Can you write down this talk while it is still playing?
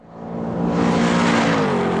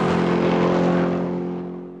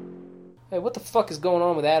Hey, what the fuck is going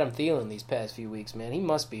on with Adam Thielen these past few weeks, man? He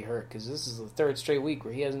must be hurt, because this is the third straight week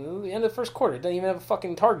where he hasn't... At the end of the first quarter, doesn't even have a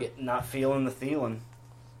fucking target. Not feeling the Thielen.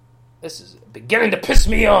 This is beginning to piss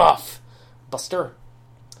me off, Buster.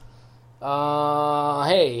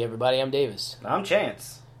 Hey, everybody, I'm Davis. I'm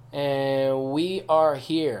Chance. And we are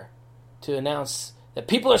here to announce that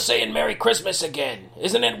people are saying Merry Christmas again.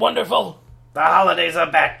 Isn't it wonderful? The holidays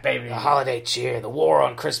are back, baby. The holiday cheer. The war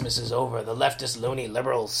on Christmas is over. The leftist loony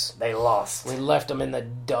liberals. They lost. We left them in the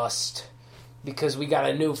dust because we got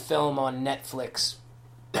a new film on Netflix.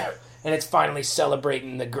 And it's finally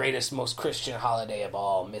celebrating the greatest, most Christian holiday of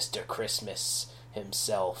all, Mr. Christmas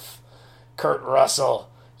himself. Kurt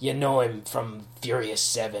Russell. You know him from Furious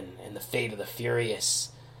 7 and The Fate of the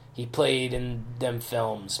Furious. He played in them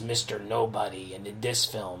films Mr. Nobody, and in this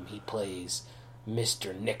film he plays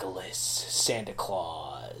Mr. Nicholas, Santa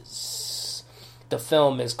Claus. The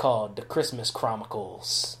film is called The Christmas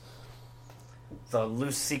Chronicles. It's a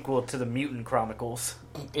loose sequel to the Mutant Chronicles.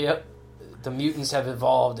 Yep. The mutants have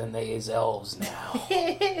evolved and they is elves now.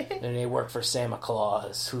 And they work for Santa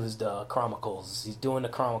Claus, who's the Chronicles. He's doing the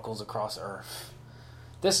Chronicles across Earth.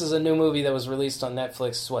 This is a new movie that was released on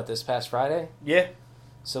Netflix, this past Friday? Yeah.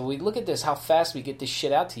 So we look at this, how fast we get this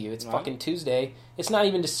shit out to you. It's fucking Tuesday. It's not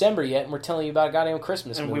even December yet, and we're telling you about a goddamn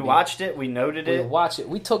Christmas movie. And we watched it. We noted it. We watched it.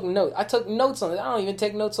 We took notes. I took notes on it. I don't even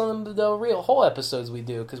take notes on the real whole episodes we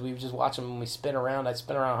do, because we just watch them when we spin around. I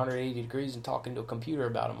spin around 180 degrees and talking to a computer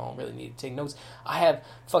about them. I don't really need to take notes. I have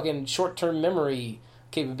fucking short-term memory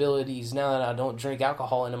capabilities now that I don't drink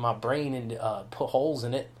alcohol into my brain and put holes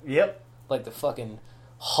in it. Yep. Like the fucking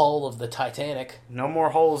hull of the Titanic. No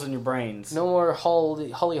more holes in your brains. No more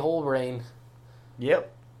Holly hole brain.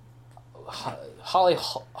 Yep. Holly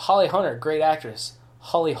Hunter, great actress.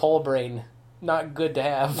 Holly Holebrain, not good to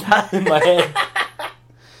have in my head.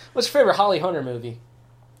 What's your favorite Holly Hunter movie?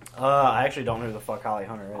 I actually don't know who the fuck Holly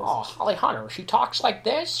Hunter is. Oh, Holly Hunter. She talks like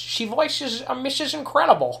this. She voices Mrs.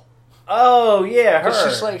 Incredible. Oh, yeah,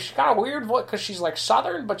 her. She's got a weird voice because she's like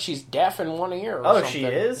Southern, but she's deaf in one ear or something. She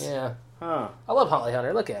is? Yeah. Huh. I love Holly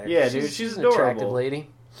Hunter. Look at her. Yeah, dude, she's an adorable. attractive lady.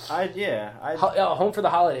 Home for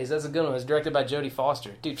the Holidays. That's a good one. It's directed by Jodie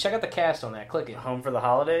Foster. Dude, check out the cast on that. Click it. Home for the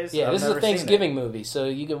Holidays? Yeah, this is a Thanksgiving movie, so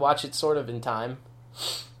you can watch it sort of in time.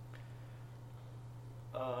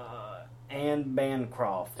 Anne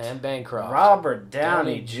Bancroft. Robert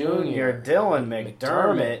Downey Jr. Dylan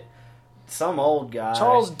McDermott. Some old guy.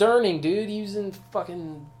 Charles Durning, dude. He was in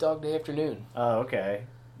fucking Dog Day Afternoon. Oh, okay.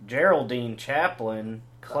 Geraldine Chaplin.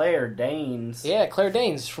 Claire Danes. Yeah, Claire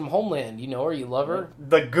Danes from Homeland. You know her, you love her.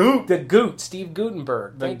 The Goot, Steve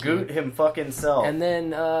Guttenberg. The Goot him fucking self. And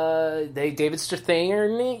then David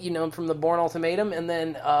Strathairn, you know him from the Bourne Ultimatum. And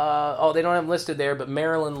then, they don't have him listed there, but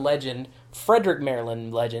Frederick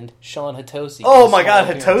Maryland legend, Sean Hatosi. Oh my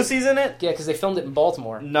god, Hatosi's in it? Yeah, because they filmed it in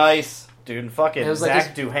Baltimore. Nice. Dude, fucking Zach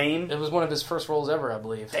like Duhane. It was one of his first roles ever, I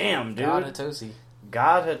believe. Damn, dude. God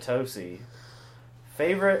Hatosi.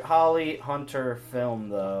 Favorite Holly Hunter film,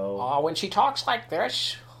 though? When she talks like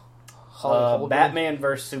this. Batman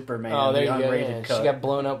vs. Superman. Oh, there you go. Unrated cut. She got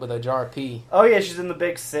blown up with a jar of pee. Oh, yeah, she's in The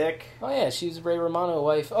Big Sick. Oh, yeah, she's Ray Romano's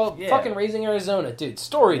wife. Oh, yeah. Fucking Raising Arizona. Dude,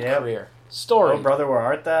 storied career. Storied. Oh, Brother, Where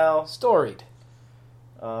Art Thou? Storied.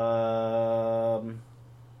 Yeah.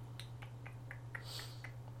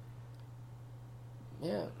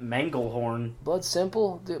 Manglehorn. Blood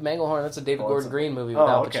Simple? Dude, Manglehorn, that's a David Gordon Green movie with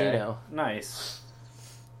Al Pacino. Nice.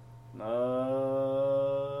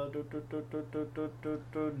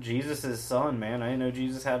 Jesus' son, man. I didn't know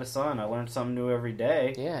Jesus had a son. I learned something new every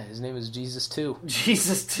day. Yeah, his name was Jesus 2.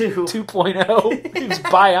 Jesus 2. 2.0. He was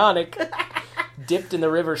bionic. Dipped in the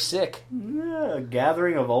river sick. Yeah,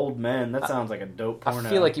 Gathering of Old Men. That sounds like a dope porno. I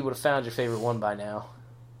feel like you would have found your favorite one by now.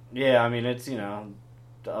 Yeah, I mean, it's,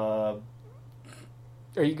 Are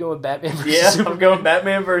you going Batman vs. Yeah, Superman? I'm going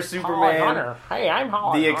Batman vs. Superman. Hunter. Hey, I'm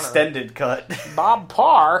Holly The Hunter. extended cut. Bob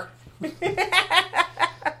Parr.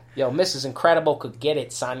 Yo, Mrs. Incredible could get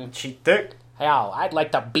it, son. She thick. Hell, I'd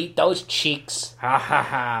like to beat those cheeks. Ha ha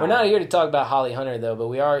ha. We're not here to talk about Holly Hunter, though, but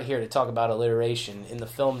we are here to talk about alliteration in the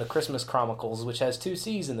film The Christmas Chronicles, which has 2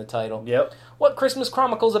 C's in the title. Yep. What Christmas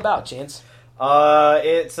Chronicles about, Chance?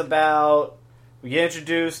 It's about... We get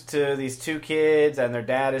introduced to these 2 kids, and their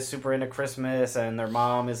dad is super into Christmas, and their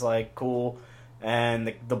mom is, like, cool.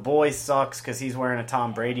 And the boy sucks because he's wearing a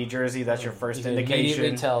Tom Brady jersey. That's your first indication. You can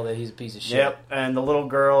immediately tell that he's a piece of shit. Yep. And the little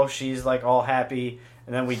girl, she's, like, all happy.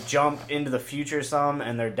 And then we jump into the future some,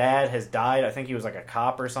 and their dad has died. I think he was, like, a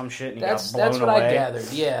cop or some shit, and he got blown away. That's what I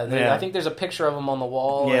gathered, yeah. I think there's a picture of him on the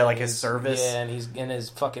wall. Yeah, like his service. Yeah, and he's in his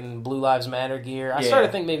fucking Blue Lives Matter gear. I started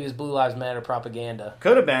to think maybe it was Blue Lives Matter propaganda.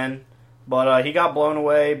 Could have been. But he got blown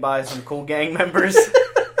away by some cool gang members.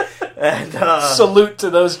 And salute to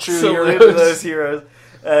those true heroes. Salute to those heroes.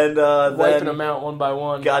 And wiping them out one by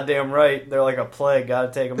one. Goddamn right. They're like a plague.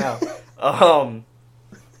 Gotta take them out.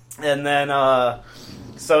 And then,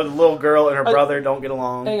 so the little girl and her brother don't get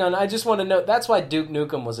along. Hang on, I just want to note, that's why Duke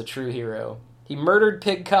Nukem was a true hero. He murdered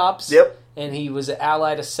pig cops. Yep. And he was an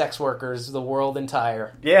ally to sex workers, the world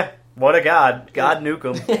entire. Yeah. What a god. God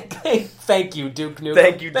Nukem. Thank you, Duke Nukem.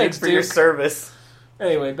 Thank you, Duke, Thanks, for your service.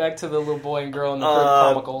 Anyway, back to the little boy and girl in the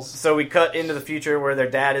Chromicles. So we cut into the future where their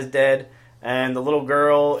dad is dead, and the little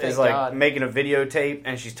girl is like making a videotape,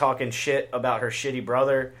 and she's talking shit about her shitty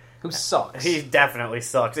brother. Who sucks. He definitely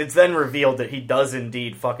sucks. It's then revealed that he does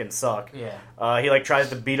indeed fucking suck. Yeah. He like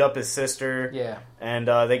tries to beat up his sister. Yeah. And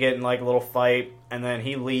they get in like a little fight, and then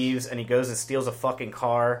he leaves, and he goes and steals a fucking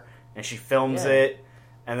car, and she films it.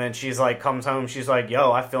 And then she's like, comes home, she's like,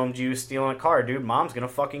 yo, I filmed you stealing a car, dude. Mom's gonna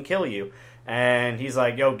fucking kill you. And he's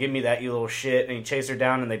like, yo, give me that, you little shit. And he chases her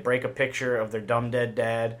down, and they break a picture of their dumb dead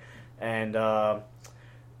dad. And the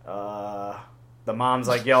mom's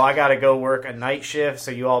like, yo, I gotta go work a night shift,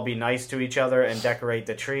 so you all be nice to each other and decorate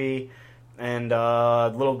the tree. And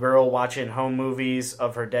little girl watching home movies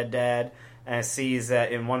of her dead dad and sees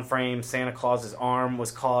that in one frame, Santa Claus's arm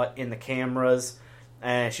was caught in the cameras.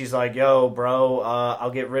 And she's like, yo, bro, I'll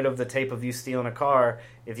get rid of the tape of you stealing a car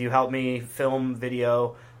if you help me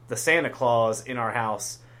video the Santa Claus in our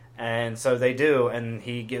house. And so they do, and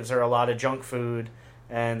he gives her a lot of junk food,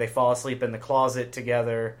 and they fall asleep in the closet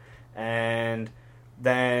together, and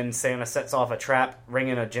then Santa sets off a trap,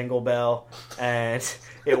 ringing a jingle bell, and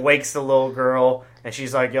it wakes the little girl, and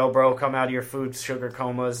she's like, yo, bro, come out of your food sugar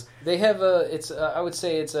comas. They have I would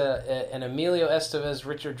say it's an Emilio Estevez,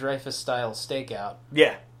 Richard Dreyfuss style stakeout.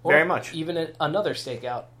 Yeah, very much. Even another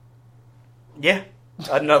stakeout. Yeah,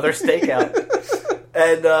 another stakeout.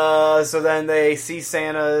 And so then they see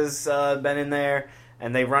Santa's been in there,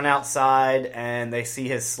 and they run outside, and they see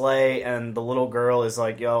his sleigh, and the little girl is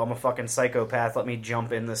like, yo, I'm a fucking psychopath, let me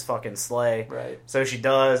jump in this fucking sleigh. Right. So she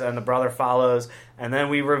does, and the brother follows, and then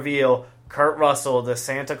we reveal Kurt Russell, the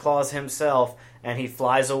Santa Claus himself, and he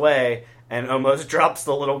flies away, and almost drops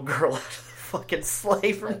the little girl out of the fucking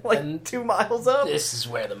sleigh from like 2 miles up. This is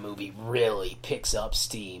where the movie really picks up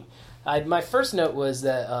steam. My first note was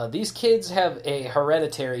that these kids have a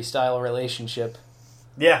hereditary style relationship.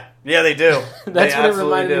 Yeah, they do. That's what it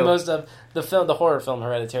reminded me most of the horror film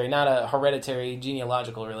Hereditary, not a hereditary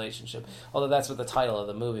genealogical relationship. Although that's what the title of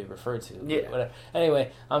the movie referred to. Yeah. Whatever.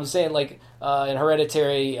 Anyway, I'm saying in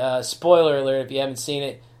Hereditary, spoiler alert if you haven't seen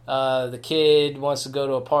it, the kid wants to go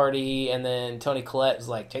to a party, and then Toni Collette is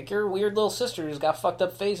like, take your weird little sister who's got fucked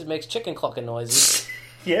up face and makes chicken clucking noises.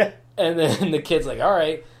 Yeah. And then the kid's like, all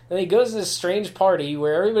right. And he goes to this strange party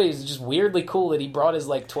where everybody's just weirdly cool that he brought his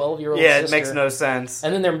 12-year-old sister. Yeah, it makes no sense.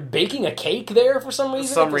 And then they're baking a cake there for some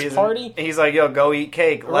reason at this party. And he's like, yo, go eat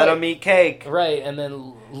cake. Let him eat cake. Right, and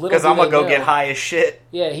then little because I'm going to go get high as shit.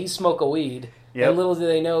 Yeah, he smoke a weed. Yep. And little do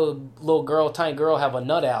they know, tiny girl have a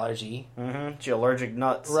nut allergy. Mm-hmm. She's allergic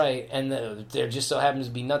nuts. Right, and there just so happens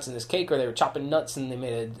to be nuts in this cake, or they were chopping nuts and they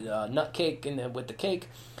made a nut cake with the cake.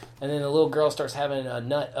 And then the little girl starts having a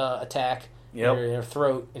nut attack. Yep. In her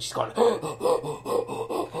throat, and she's going.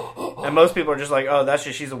 And most people are just like, "Oh,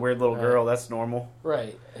 she's a weird little girl. That's normal."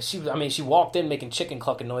 Right. She walked in making chicken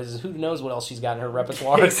clucking noises. Who knows what else she's got in her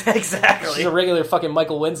repertoire? Exactly. She's a regular fucking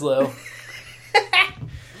Michael Winslow.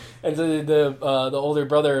 And so the older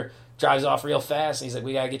brother drives off real fast, and he's like,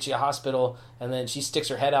 "We gotta get you a hospital." And then she sticks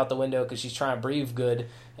her head out the window because she's trying to breathe good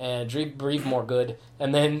and breathe more good.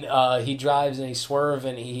 And then he drives and he swerves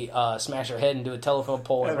and he smash her head into a telephone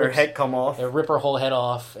pole. And her head come off. They rip her whole head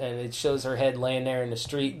off, and it shows her head laying there in the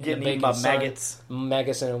street. Getting eaten by maggots.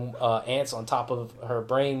 Maggots and ants on top of her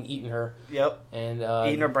brain eating her. Yep. And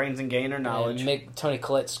eating her brains and gaining her knowledge. And make Toni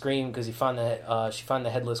Collette scream because she found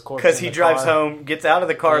the headless corpse. Because he drives home, gets out of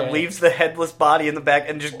the car, leaves the headless body in the back,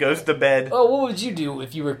 and just goes to bed. Oh, what would you do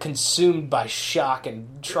if you were consumed by shock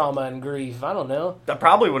and trauma and grief? I don't know. I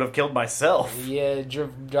probably would have killed myself. Yeah,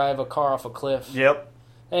 drive a car off a cliff. Yep.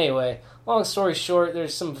 Anyway, long story short,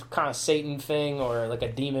 there's some kind of Satan thing or like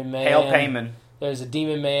a demon man. Hail Payman. There's a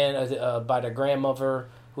demon man by their grandmother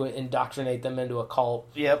who would indoctrinate them into a cult.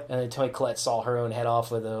 Yep. And then Toni Collette saw her own head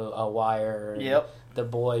off with a wire. And yep. The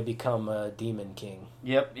boy become a demon king.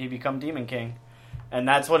 Yep, he become demon king. And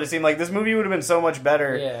that's what it seemed like. This movie would have been so much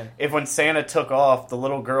better if when Santa took off, the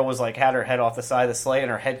little girl was like, had her head off the side of the sleigh and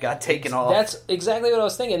her head got taken off. That's exactly what I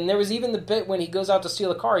was thinking. And there was even the bit when he goes out to steal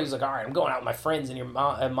the car, he's like, all right, I'm going out with my friends. And your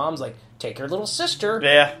mom's like, take your little sister.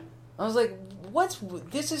 Yeah. I was like,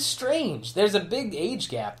 this is strange. There's a big age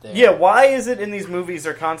gap there. Yeah, why is it in these movies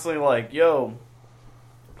they're constantly like, yo,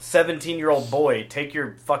 17-year-old boy, take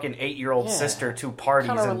your fucking 8-year-old sister to parties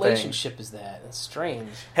and things. What kind of relationship is that? It's strange.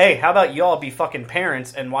 Hey, how about y'all be fucking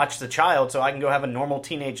parents and watch the child so I can go have a normal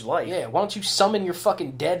teenage life? Yeah, why don't you summon your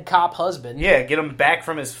fucking dead cop husband? Yeah, get him back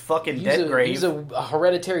from his fucking dead grave. Use a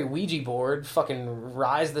hereditary Ouija board, fucking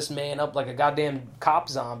rise this man up like a goddamn cop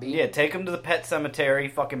zombie. Yeah, take him to the pet cemetery,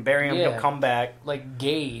 fucking bury him, he'll come back. Like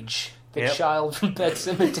Gage, the child from Pet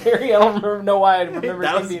Cemetery. I don't know why I remember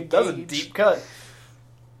him being Gage. That was a deep cut.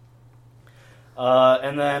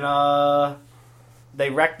 And then they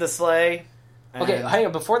wreck the sleigh. Okay, hang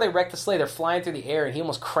on. Before they wreck the sleigh, they're flying through the air, and he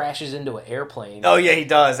almost crashes into an airplane. Oh, yeah, he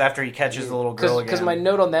does, after he catches the little girl again. Because my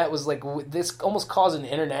note on that was, like, this almost caused an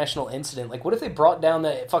international incident. Like, what if they brought down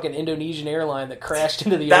that fucking Indonesian airline that crashed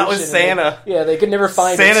into the ocean? That was Santa. They could never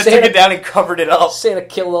find it. Santa took it down and covered it up. Santa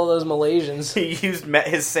killed all those Malaysians. He used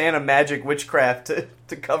his Santa magic witchcraft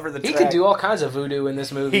to cover the track. He could do all kinds of voodoo in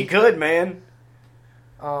this movie. He could, man.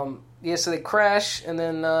 Yeah, so they crash, and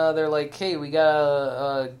then they're like, hey, we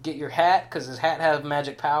gotta get your hat, because his hat has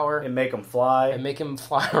magic power. And make him fly. And make him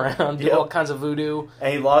fly around, do all kinds of voodoo.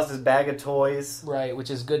 And he lost his bag of toys. Right, which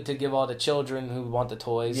is good to give all the children who want the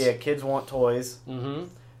toys. Yeah, kids want toys. Mm-hmm.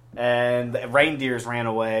 And the reindeers ran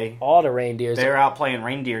away. All the reindeers. They're out playing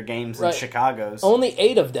reindeer games in Chicago's. Only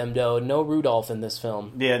 8 of them, though. No Rudolph in this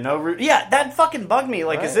film. Yeah, no Rudolph. Yeah, that fucking bugged me.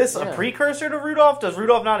 Like, is this a precursor to Rudolph? Does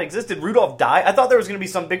Rudolph not exist? Did Rudolph die? I thought there was going to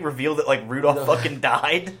be some big reveal that, like, Rudolph fucking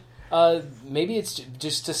died. Maybe it's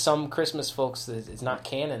just to some Christmas folks that it's not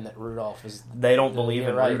canon that Rudolph is... They don't believe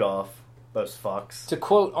in Rudolph. Those fucks. To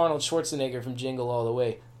quote Arnold Schwarzenegger from Jingle All the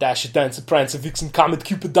Way, Dasher, Dancer, Prancer, Vixen, Comet,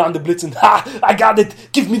 Cupid, Don the Blitzen. Ha! I got it!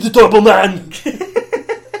 Give me the Turbo Man!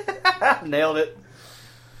 Nailed it.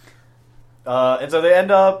 And so they end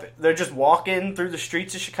up, they're just walking through the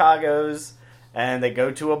streets of Chicago's, and they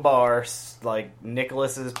go to a bar, like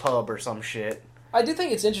Nicholas's Pub or some shit. I do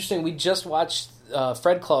think it's interesting. We just watched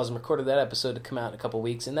Fred Claus and recorded that episode to come out in a couple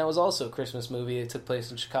weeks, and that was also a Christmas movie. It took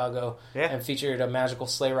place in Chicago and featured a magical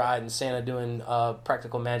sleigh ride and Santa doing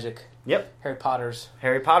practical magic. Yep. Harry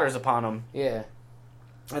Potter's upon them. Yeah.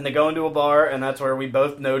 And they go into a bar, and that's where we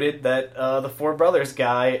both noted that the Four Brothers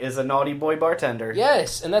guy is a naughty boy bartender.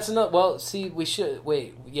 Yes, and that's another... Well, see, we should...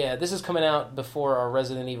 Wait, yeah, this is coming out before our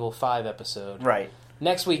Resident Evil 5 episode. Right.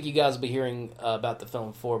 Next week, you guys will be hearing about the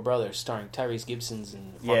film Four Brothers, starring Tyrese Gibson's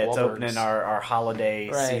and Mark Wahlberg's. Wahlberg's. Opening our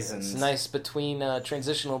holiday seasons. It's nice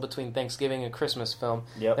transitional between Thanksgiving and Christmas film.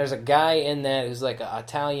 Yep. There's a guy in that who's like an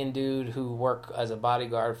Italian dude who worked as a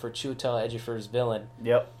bodyguard for Chiwetel Ejiofor's villain.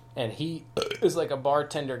 Yep. And he is like a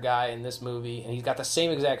bartender guy in this movie, and he's got the same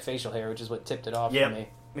exact facial hair, which is what tipped it off for me.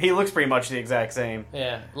 He looks pretty much the exact same.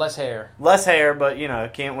 Yeah, less hair. Less hair, but,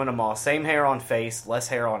 can't win them all. Same hair on face, less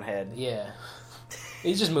hair on head. Yeah.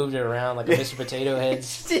 He just moved it around like a Mr. Potato Head.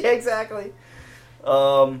 Yeah, exactly.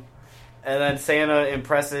 And then Santa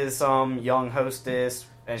impresses some young hostess.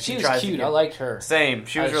 And she was cute. I liked her. Same.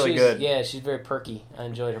 She was really good. Yeah, she's very perky. I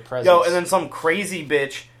enjoyed her presence. Yo, and then some crazy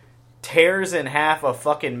bitch tears in half a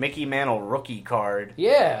fucking Mickey Mantle rookie card.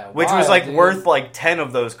 Yeah. Which was worth 10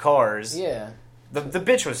 of those cars. Yeah. The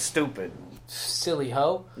bitch was stupid. Silly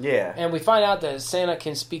hoe. Yeah. And we find out that Santa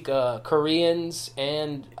can speak Koreans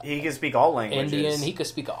and... He can speak all languages. Indian. He could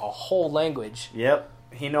speak a whole language. Yep.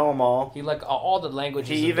 He know them all. He all the languages.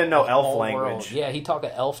 He even know elf language. World. Yeah, he talk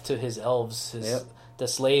an elf to his elves, the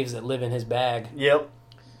slaves that live in his bag. Yep.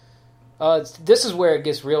 This is where it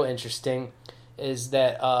gets real interesting, is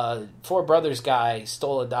that Four Brothers guy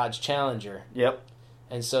stole a Dodge Challenger. Yep.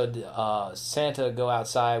 And so Santa go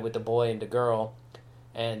outside with the boy and the girl,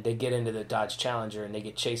 and they get into the Dodge Challenger, and they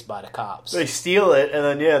get chased by the cops. They steal it, and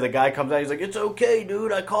then, the guy comes out, he's like, "It's okay,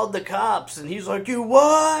 dude, I called the cops." And he's like, "You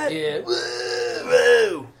what?" Yeah.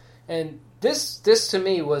 Woo! And this to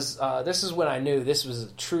me was, this is when I knew this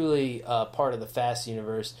was truly part of the Fast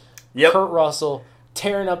universe. Yep. Kurt Russell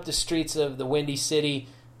tearing up the streets of the Windy City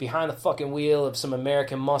behind the fucking wheel of some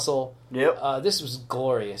American muscle. Yep. This was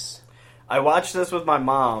glorious. I watched this with my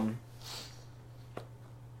mom,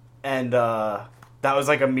 and that was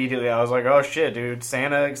immediately, I was like, oh shit, dude,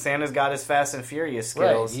 Santa's got his Fast and Furious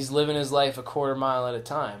skills. Right, he's living his life a quarter mile at a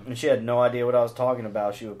time. And she had no idea what I was talking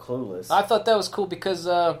about. She was clueless. I thought that was cool because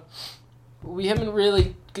we haven't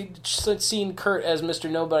really seen Kurt as Mr.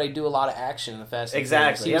 Nobody do a lot of action in the Fast and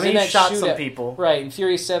Furious. Exactly. He shot some people. Right, in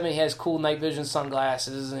Furious 7 he has cool night vision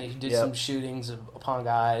sunglasses, and he did some shootings upon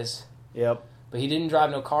guys. Yep. But he didn't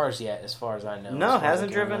drive no cars yet, as far as I know. No,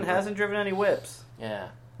 hasn't driven any whips. Yeah.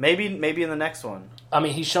 Maybe in the next one. I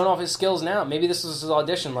mean, he's shown off his skills now. Maybe this was his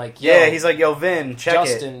audition. Like, yo, yeah, he's like, yo, Vin, check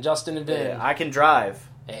Justin and Vin. Yeah, I can drive.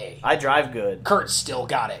 Hey. I drive good. Kurt still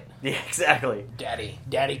got it. Yeah, exactly.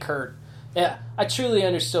 Daddy Kurt. Yeah, I truly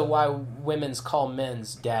understood why women's call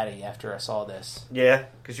men's daddy after I saw this. Yeah,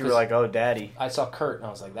 because you were like, oh, daddy. I saw Kurt and I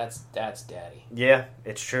was like, that's daddy. Yeah,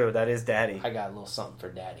 it's true. That is daddy. I got a little something for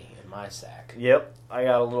daddy in my sack. Yep, I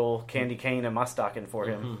got a little candy cane in my stocking for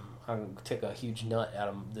him. Mm-hmm. I can take a huge nut out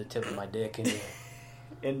of the tip of my dick and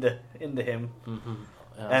into him. Mm-hmm.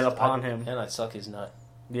 And upon him. And I'd suck his nut.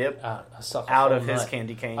 Yep. I suck out of his nut.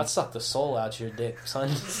 candy cane. I'd suck the soul out your dick, son.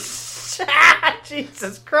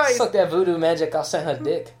 Jesus Christ. Suck that voodoo magic, I'll send her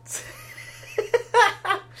dick.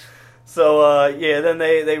 So, then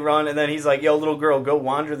they run, and then he's like, yo, little girl, go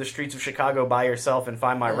wander the streets of Chicago by yourself and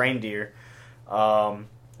find my reindeer. And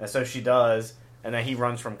so she does, and then he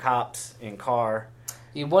runs from cops in car.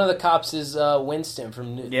 One of the cops is Winston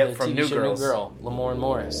from the TV New show Girls. New Girl, Lamorne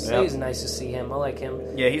Morris. Yep. He's nice to see him. I like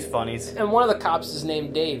him. Yeah, he's funny. And one of the cops is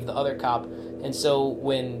named Dave, the other cop. And so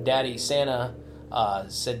when Daddy Santa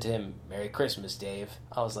said to him, "Merry Christmas, Dave,"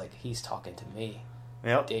 I was like, he's talking to me.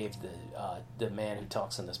 Yep. Dave, the man who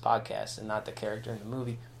talks on this podcast, and not the character in the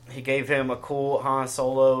movie. He gave him a cool Han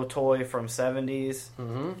Solo toy from 70s.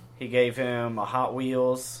 Mm-hmm. He gave him a Hot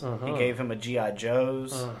Wheels. Mm-hmm. He gave him a G.I.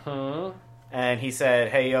 Joe's. Mm-hmm. And he said,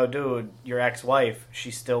 hey, yo, dude, your ex-wife,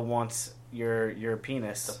 she still wants your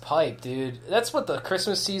penis. The pipe, dude. That's what the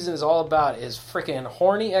Christmas season is all about, is freaking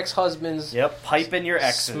horny ex-husbands. Yep, piping your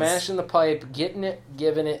exes. Smashing the pipe, getting it,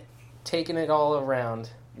 giving it, taking it all around.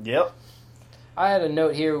 Yep. I had a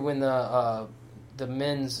note here when the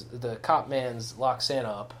cop man's lock Santa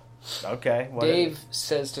up. Okay. Dave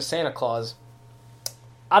says to Santa Claus,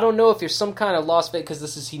 I don't know if you're some kind of Las Vegas,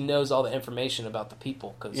 because he knows all the information about the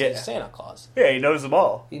people, because he's Santa Claus. Yeah, he knows them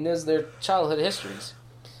all. He knows their childhood histories.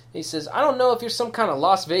 He says, I don't know if you're some kind of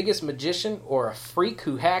Las Vegas magician or a freak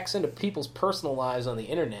who hacks into people's personal lives on the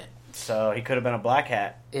internet. So he could have been a black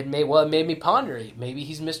hat. It made me ponder it. Maybe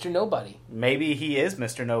he's Mr. Nobody. Maybe he is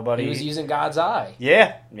Mr. Nobody. He was using God's eye.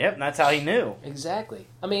 Yeah, yep, that's how he knew. Exactly.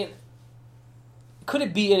 I mean, could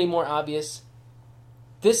it be any more obvious?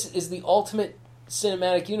 This is the ultimate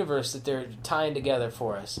cinematic universe that they're tying together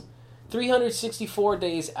for us. 364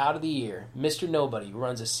 days out of the year, Mr. Nobody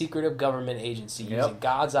runs a secretive government agency using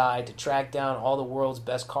God's eye to track down all the world's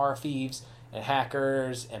best car thieves and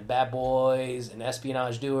hackers and bad boys and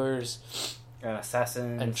espionage doers and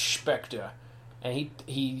assassins and Spectre. And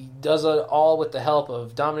he does it all with the help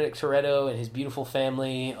of Dominic Toretto and his beautiful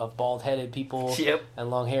family of bald-headed people and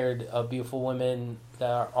long-haired beautiful women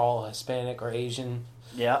that are all Hispanic or Asian.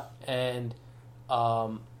 Yeah. And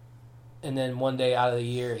then one day out of the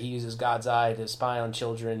year, he uses God's eye to spy on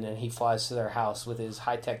children, and he flies to their house with his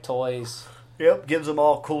high-tech toys. Yep, gives them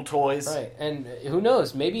all cool toys. Right, and who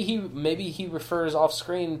knows? Maybe he refers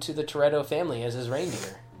off-screen to the Toretto family as his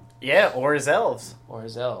reindeer. Yeah, or his elves. Or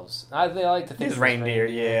his elves. I like to think his reindeer,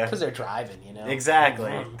 yeah. Because they're driving, you know.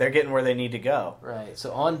 Exactly. Mm-hmm. They're getting where they need to go. Right.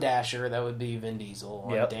 So on Dasher, that would be Vin Diesel.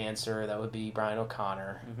 On Yep. Dancer, that would be Brian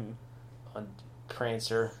O'Connor. Mm-hmm. On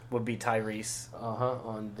Prancer. Would be Tyrese.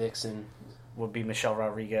 On Vixen. Would be Michelle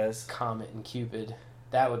Rodriguez. Comet and Cupid.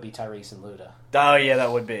 That would be Tyrese and Luda. Oh, yeah,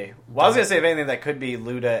 that would be. Well, I was going to say, if anything, that could be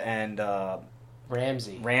Luda and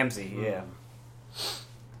Ramsey. Yeah.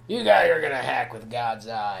 You guys are going to hack with God's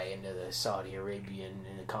eye into the Saudi Arabian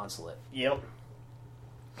consulate. Yep.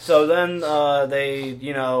 So then they,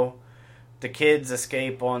 the kids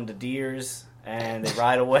escape on the deers and they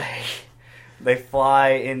ride away. They fly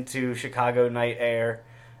into Chicago night air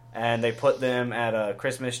and they put them at a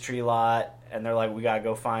Christmas tree lot and they're like, we got to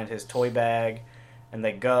go find his toy bag. And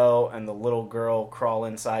they go and the little girl crawl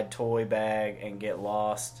inside toy bag and get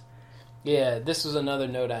lost. Yeah, this was another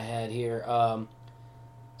note I had here.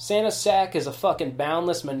 Santa's sack is a fucking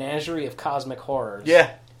boundless menagerie of cosmic horrors.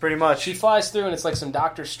 Yeah, pretty much. She flies through and it's like some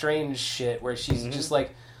Doctor Strange shit where she's just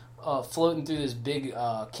like floating through this big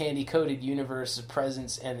candy-coated universe of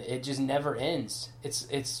presents and it just never ends.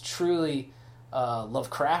 It's truly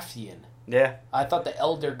Lovecraftian. Yeah. I thought the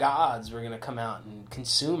elder gods were going to come out and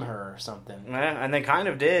consume her or something. Yeah, and they kind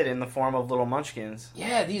of did in the form of little munchkins.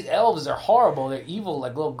 Yeah, these elves are horrible. They're evil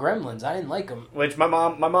like little gremlins. I didn't like them. Which my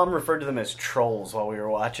mom referred to them as trolls while we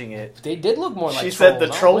were watching it. They did look more like trolls. She said the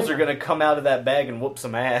trolls are going to come out of that bag and whoop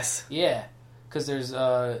some ass. Yeah. Because there's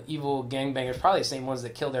evil gangbangers, probably the same ones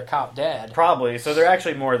that killed their cop dad. Probably. So they're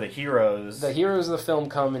actually more the heroes. The heroes of the film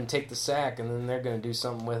come and take the sack, and then they're going to do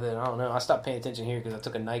something with it. I don't know. I stopped paying attention here because I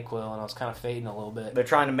took a NyQuil, and I was kind of fading a little bit. They're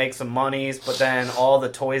trying to make some monies, but then all the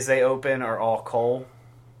toys they open are all coal.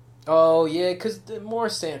 Oh, yeah, because more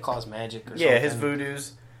Santa Claus magic or something. Yeah, his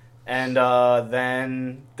voodoos. And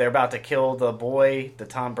then they're about to kill the boy, the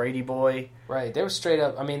Tom Brady boy. Right. They were straight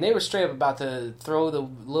up about to throw the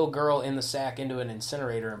little girl in the sack into an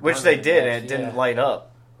incinerator. And Which they did, and it didn't light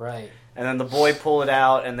up. Right. And then the boy pulled it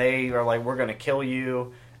out, and they are like, we're going to kill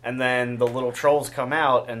you. And then the little trolls come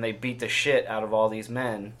out, and they beat the shit out of all these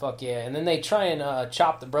men. Fuck yeah. And then they try and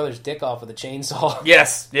chop the brother's dick off with a chainsaw.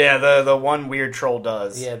 Yes. Yeah, the one weird troll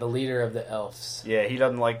does. Yeah, the leader of the elves. Yeah, he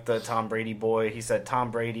doesn't like the Tom Brady boy. He said, Tom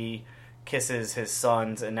Brady kisses his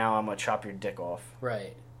sons, and now I'm going to chop your dick off.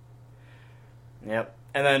 Right. Yep.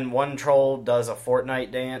 And then one troll does a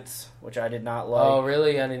Fortnite dance, which I did not like. Oh,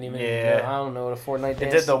 really? I didn't even... Yeah. I don't know what a Fortnite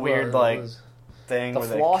dance It did the weird, thing the where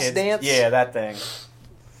floss the kids... dance? Yeah, that thing.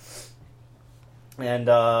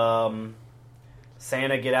 And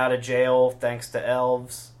Santa get out of jail thanks to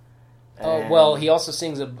elves. Oh, well, he also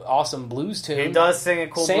sings an awesome blues tune. He does sing a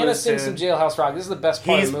cool Santa blues tune. sings some jailhouse rock. This is the best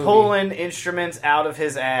part of the movie. He's pulling instruments out of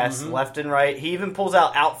his ass left and right. He even pulls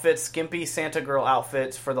out outfits, skimpy Santa girl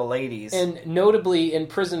outfits for the ladies. And notably in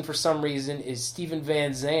prison for some reason is Stephen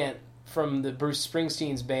Van Zandt from the Bruce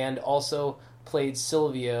Springsteen's band, also played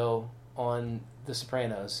Silvio on The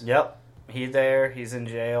Sopranos. Yep. He's there. He's in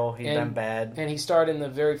jail. He's been bad. And he starred in the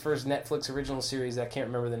very first Netflix original series I can't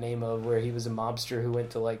remember the name of, where he was a mobster who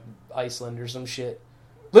went to, like, Iceland or some shit.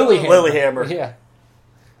 Lilyhammer. Yeah.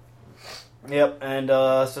 Yep, and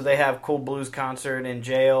so they have cool blues concert in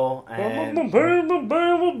jail, and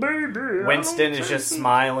Winston is just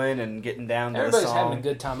smiling and getting down to Everybody's the song. having a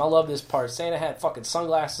good time. I love this part. Santa had fucking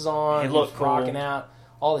sunglasses on. He looked cool. Rocking out.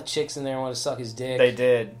 All the chicks in there want to suck his dick. They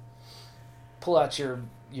did. Pull out your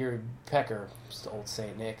pecker, old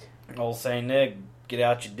Saint Nick. Old Saint Nick, get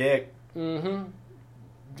out your dick. Mm-hmm.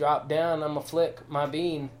 Drop down, I'm a flick my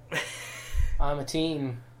bean. I'm a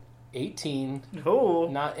teen. 18. Ooh.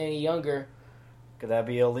 Not any younger. Could that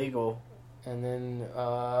be illegal? And then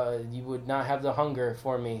you would not have the hunger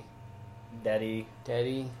for me. Daddy.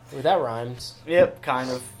 Well, that rhymes. Yep, kind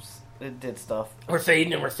of. It did stuff. We're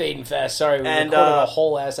fading fast. Sorry, we recorded a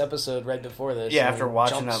whole ass episode right before this. Yeah, after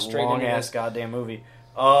watching that long ass goddamn movie.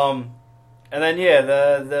 And then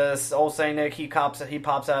the old Saint Nick, he pops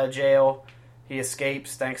out of jail. He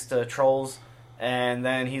escapes thanks to trolls. And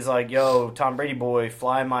then he's like, yo, Tom Brady boy,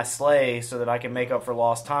 fly my sleigh so that I can make up for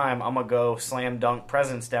lost time. I'm going to go slam dunk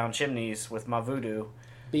presents down chimneys with my voodoo.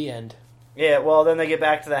 The end. Yeah, well, then they get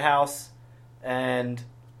back to the house, and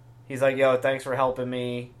he's like, yo, thanks for helping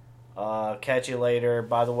me. Catch you later.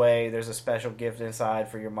 By the way, there's a special gift inside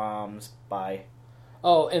for your moms. Bye.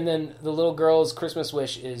 Oh, and then the little girl's Christmas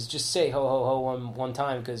wish is just say ho ho ho one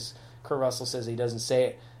time, because Kurt Russell says he doesn't say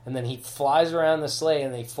it. And then he flies around the sleigh,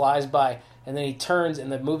 and he flies by. And then he turns,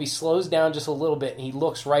 and the movie slows down just a little bit, and he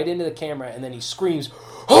looks right into the camera, and then he screams,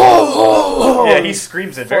 ho, ho, ho! Yeah, he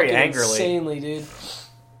screams it very angrily. Insanely, dude.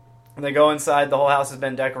 And they go inside, the whole house has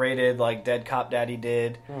been decorated like Dead Cop Daddy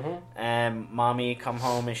did. Mm-hmm. And Mommy come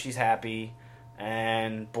home, and she's happy.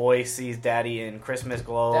 And boy sees Daddy in Christmas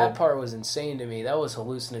glow. That part was insane to me. That was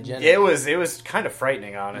hallucinogenic. It was kind of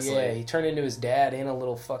frightening, honestly. Yeah, he turned into his dad in a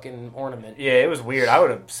little fucking ornament. Yeah, it was weird. I would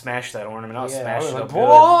have smashed that ornament. I would smash it up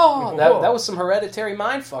whoa! That was some hereditary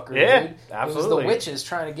mindfucker, yeah, dude. absolutely. It was the witches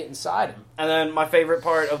trying to get inside him. And then my favorite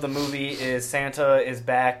part of the movie is Santa is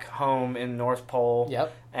back home in North Pole.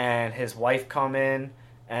 Yep. And his wife come in.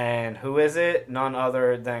 And who is it? None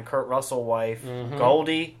other than Kurt Russell's wife,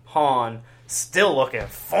 Goldie Hawn. Still looking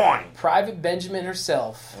fine. Private Benjamin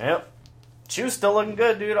herself. Yep. She was still looking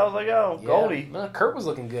good, dude. I was like, oh, yeah. Goldie. Well, Kurt was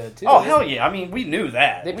looking good, too. Oh, hell yeah. I mean, we knew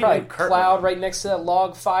that. They probably plowed right next to that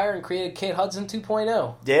log fire and created Kate Hudson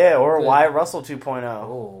 2.0. Yeah, or Wyatt Russell 2.0.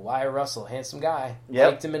 Oh, Wyatt Russell. Handsome guy.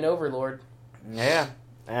 Yep. Liked him in Overlord. Yeah.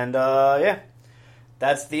 And, yeah.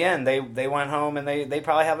 That's the end. They went home, and they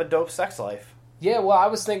probably have a dope sex life. Yeah, well, I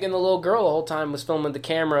was thinking the little girl the whole time was filming the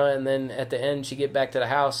camera, and then at the end she get back to the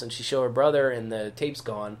house and she show her brother, and the tape's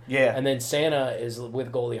gone. Yeah. And then Santa is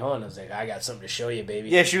with Goldie Hawn. I was like, I got something to show you, baby.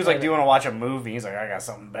 Yeah, she was like, do you want to watch a movie? He's like, I got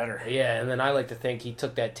something better. Yeah, and then I like to think he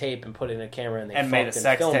took that tape and put it in a camera and they made a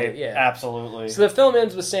sex tape. It. Yeah, absolutely. So the film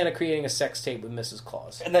ends with Santa creating a sex tape with Mrs.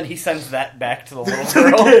 Claus. And then he sends that back to the little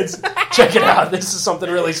girl. Kids, check it out. This is something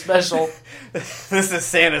really special. This is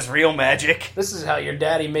Santa's real magic. This is how your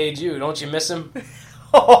daddy made you. Don't you miss him?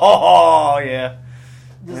 Oh, yeah.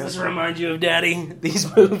 Does this remind you of Daddy?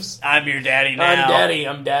 These moves? I'm your daddy now.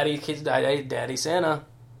 I'm Daddy. Daddy Santa.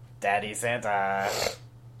 Daddy Santa.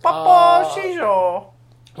 Papa Shijo.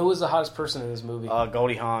 Who was the hottest person in this movie?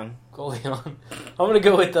 Goldie Hawn. Goldie Hawn. I'm going to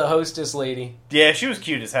go with the hostess lady. Yeah, she was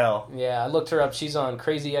cute as hell. Yeah, I looked her up. She's on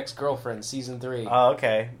Crazy Ex-Girlfriend, Season 3. Oh,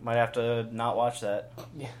 okay. Might have to not watch that.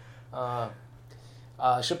 Yeah.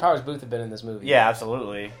 Should Powers Booth have been in this movie? Yeah,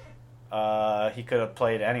 absolutely. He could have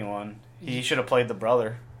played anyone. He should have played the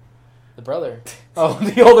brother. The brother? Oh,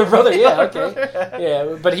 the older brother, yeah, okay.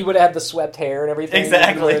 Yeah, but he would have had the swept hair and everything.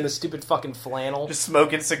 Exactly. And the stupid fucking flannel. Just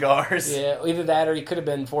smoking cigars. Yeah, either that or he could have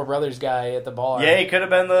been Four Brothers guy at the bar. Yeah, he could have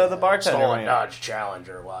been the bartender. Stolen Dodge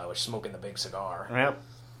Challenger while I was smoking the big cigar. Yep.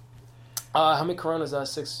 How many Coronas out of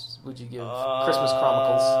 6 would you give Christmas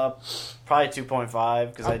Chronicles? Probably 2.5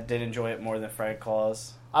 because I did enjoy it more than Fred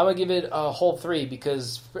Claus. I would give it a whole 3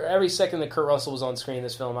 because for every second that Kurt Russell was on screen in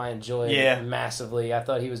this film, I enjoyed massively. I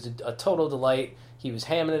thought he was a total delight. He was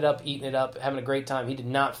hamming it up, eating it up, having a great time. He did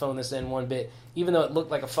not phone this in one bit, even though it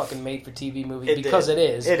looked like a fucking made-for-TV movie. Because it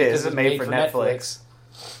is. It is. It's made for Netflix.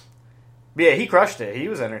 Yeah, he crushed it. He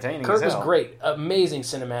was entertaining. Kurt was great. Amazing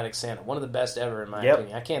cinematic Santa. One of the best ever, in my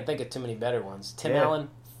opinion. I can't think of too many better ones. Tim Allen,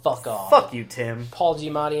 fuck off. Fuck you, Tim. Paul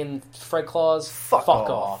Giamatti and Fred Claus, fuck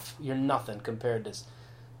off. You're nothing compared to this.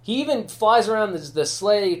 He even flies around the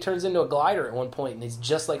sleigh, turns into a glider at one point, and he's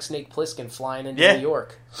just like Snake Plissken flying into New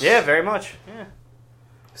York. Yeah, very much. Yeah.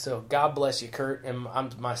 So God bless you, Kurt. And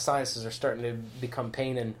my sinuses are starting to become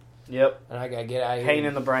paining. Yep. And I gotta get out of here. Pain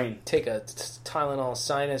in the brain. Take a Tylenol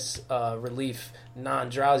sinus relief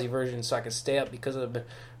non-drowsy version so I can stay up because I've been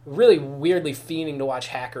really weirdly fiending to watch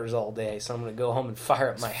Hackers all day. So I'm gonna go home and fire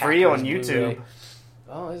up my Hackers free on Blu-ray. YouTube.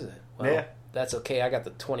 Oh, is it? Well, yeah. That's okay. I got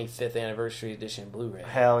the 25th anniversary edition Blu-ray.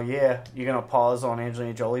 Hell yeah. You gonna pause on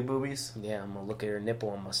Angelina Jolie boobies? Yeah, I'm gonna look at her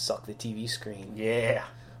nipple. I'm gonna suck the TV screen. Yeah.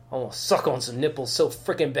 I'm gonna suck on some nipples so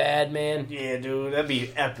freaking bad, man. Yeah, dude. That'd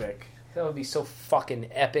be epic. That would be so fucking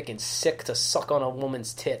epic and sick to suck on a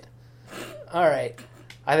woman's tit. All right.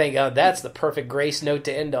 I think that's the perfect grace note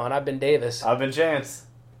to end on. I've been Davis. I've been Chance.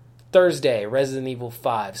 Thursday, Resident Evil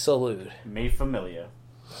 5. Salute. Me familia.